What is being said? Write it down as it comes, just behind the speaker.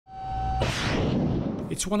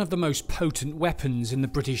It's one of the most potent weapons in the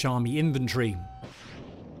British Army inventory.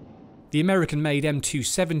 The American-made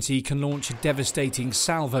M270 can launch a devastating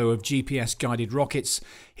salvo of GPS-guided rockets,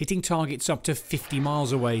 hitting targets up to 50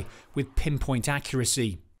 miles away with pinpoint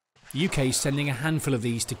accuracy. The UK is sending a handful of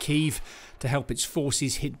these to Kiev to help its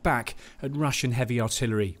forces hit back at Russian heavy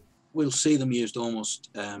artillery. We'll see them used almost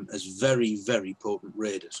as very, very potent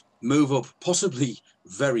raiders. Move up, possibly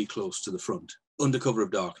very close to the front, under cover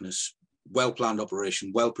of darkness, well-planned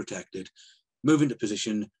operation, well protected, move into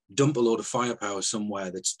position, dump a load of firepower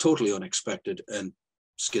somewhere that's totally unexpected and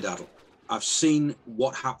skedaddle. I've seen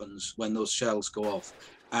what happens when those shells go off,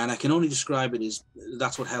 and I can only describe it as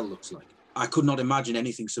that's what hell looks like. I could not imagine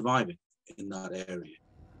anything surviving in that area.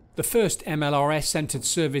 The first MLRS entered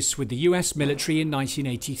service with the US military in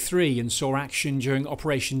 1983 and saw action during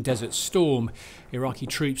Operation Desert Storm. Iraqi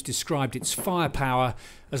troops described its firepower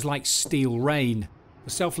as like steel rain. The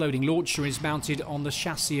self-loading launcher is mounted on the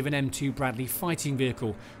chassis of an M2 Bradley fighting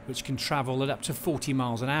vehicle, which can travel at up to 40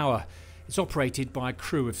 miles an hour. It's operated by a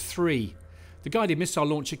crew of 3. The guided missile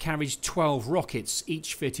launcher carries 12 rockets,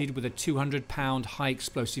 each fitted with a 200-pound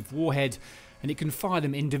high-explosive warhead, and it can fire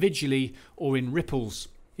them individually or in ripples.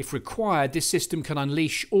 If required, this system can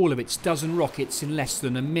unleash all of its dozen rockets in less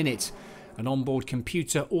than a minute. An onboard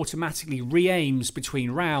computer automatically re-aims between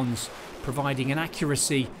rounds, providing an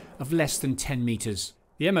accuracy of less than 10 metres.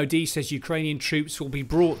 The MOD says Ukrainian troops will be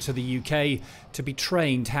brought to the UK to be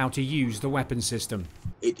trained how to use the weapon system.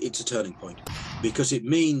 It's a turning point, because it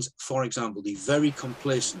means, for example, the very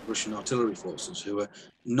complacent Russian artillery forces who are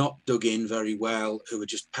not dug in very well, who are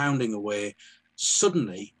just pounding away,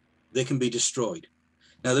 suddenly they can be destroyed.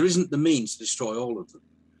 Now, there isn't the means to destroy all of them,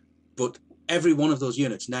 but every one of those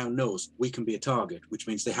units now knows we can be a target, which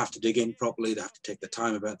means they have to dig in properly, they have to take their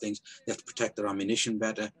time about things, they have to protect their ammunition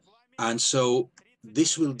better. And so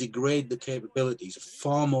this will degrade the capabilities of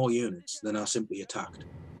far more units than are simply attacked.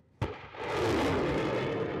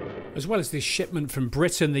 As well as this shipment from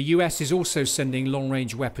Britain, the US is also sending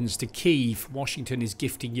long-range weapons to Kiev. Washington is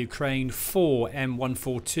gifting Ukraine 4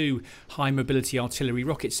 M142 high-mobility artillery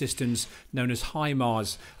rocket systems known as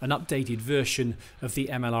HIMARS, an updated version of the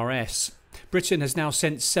MLRS. Britain has now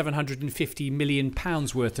sent £750 million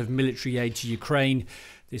worth of military aid to Ukraine.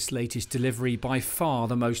 This latest delivery, by far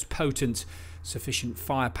the most potent, sufficient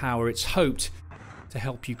firepower, it's hoped, to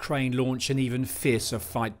help Ukraine launch an even fiercer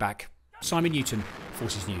fight back. Simon Newton,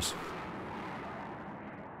 Forces News.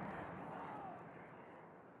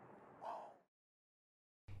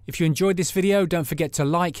 If you enjoyed this video, don't forget to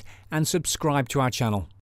like and subscribe to our channel.